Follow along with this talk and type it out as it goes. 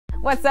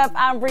What's up?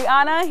 I'm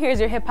Bryhana. Here's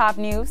your hip hop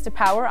news to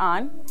power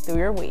on through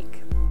your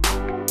week.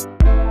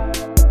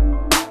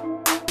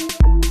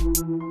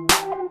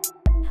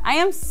 I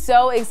am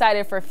so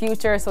excited for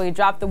Future. So he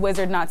dropped The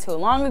Wizard not too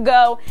long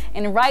ago,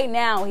 and right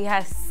now he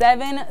has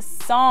 7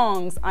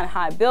 songs on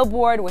Hot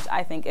Billboard, which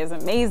I think is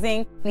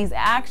amazing. And he's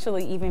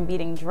actually even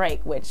beating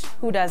Drake, which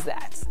who does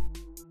that?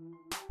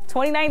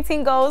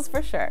 2019 goals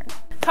for sure.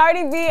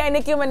 Cardi B and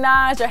Nicki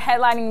Minaj are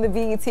headlining the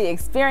BET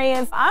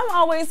Experience. I'm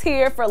always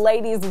here for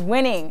ladies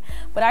winning,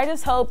 but I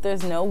just hope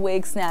there's no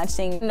wig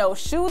snatching, no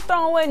shoe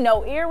throwing,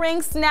 no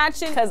earring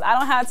snatching, because I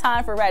don't have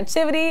time for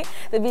ratchivity.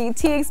 The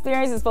BET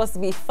Experience is supposed to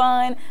be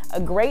fun, a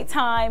great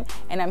time,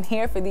 and I'm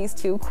here for these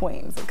 2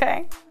 queens,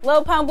 okay?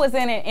 Lil Pump was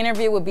in an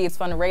interview with Beats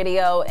Fun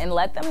Radio and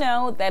let them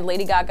know that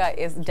Lady Gaga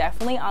is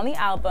definitely on the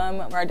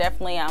album, or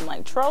definitely I'm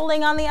like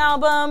trolling on the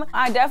album.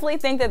 I definitely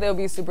think that they'll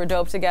be super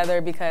dope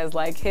together because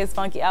like his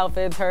funky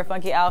outfits, her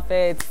funky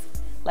outfits.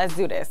 Let's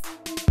do this.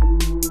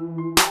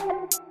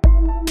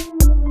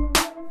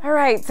 All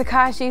right,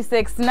 Tekashi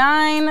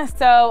 6ix9ine.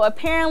 So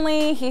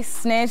apparently he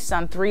snitched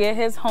on 3 of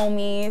his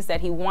homies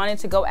that he wanted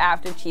to go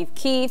after Chief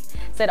Keef,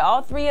 said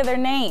all 3 of their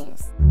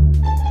names.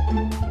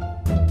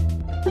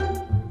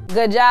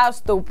 Good job,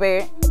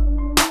 stupid.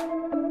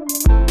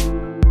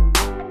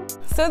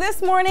 So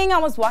this morning I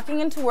was walking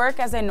into work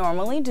as I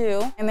normally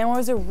do, and there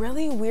was a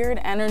really weird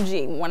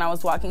energy when I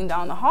was walking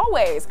down the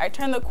hallways. I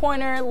turned the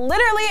corner,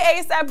 literally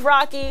ASAP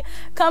Rocky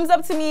comes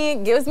up to me,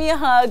 gives me a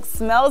hug,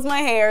 smells my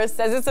hair,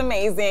 says it's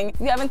amazing. If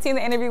you haven't seen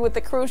the interview with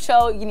the Crew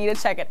Show, you need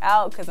to check it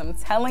out because I'm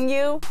telling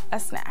you, a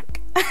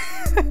snack.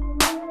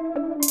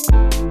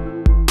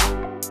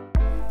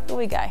 What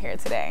we got here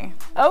today?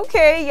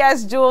 Okay,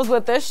 yes, Jules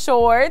with the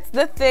shorts,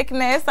 the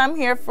thickness, I'm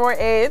here for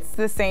it.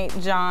 The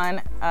St. John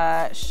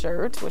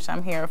shirt, which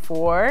I'm here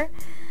for.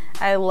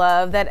 I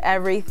love that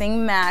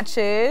everything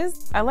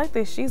matches. I like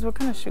these shoes. What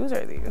kind of shoes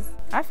are these?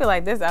 I feel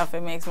like this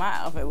outfit makes my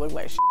outfit look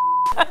like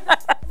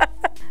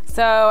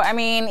So, I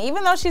mean,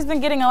 even though she's been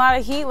getting a lot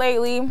of heat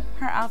lately,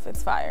 her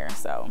outfit's fire,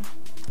 so.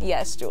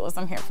 Yes, Jules,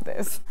 I'm here for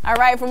this. All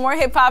right, for more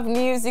hip hop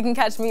news, you can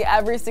catch me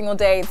every single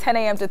day, 10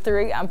 a.m. to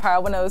 3 on Power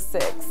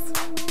 106.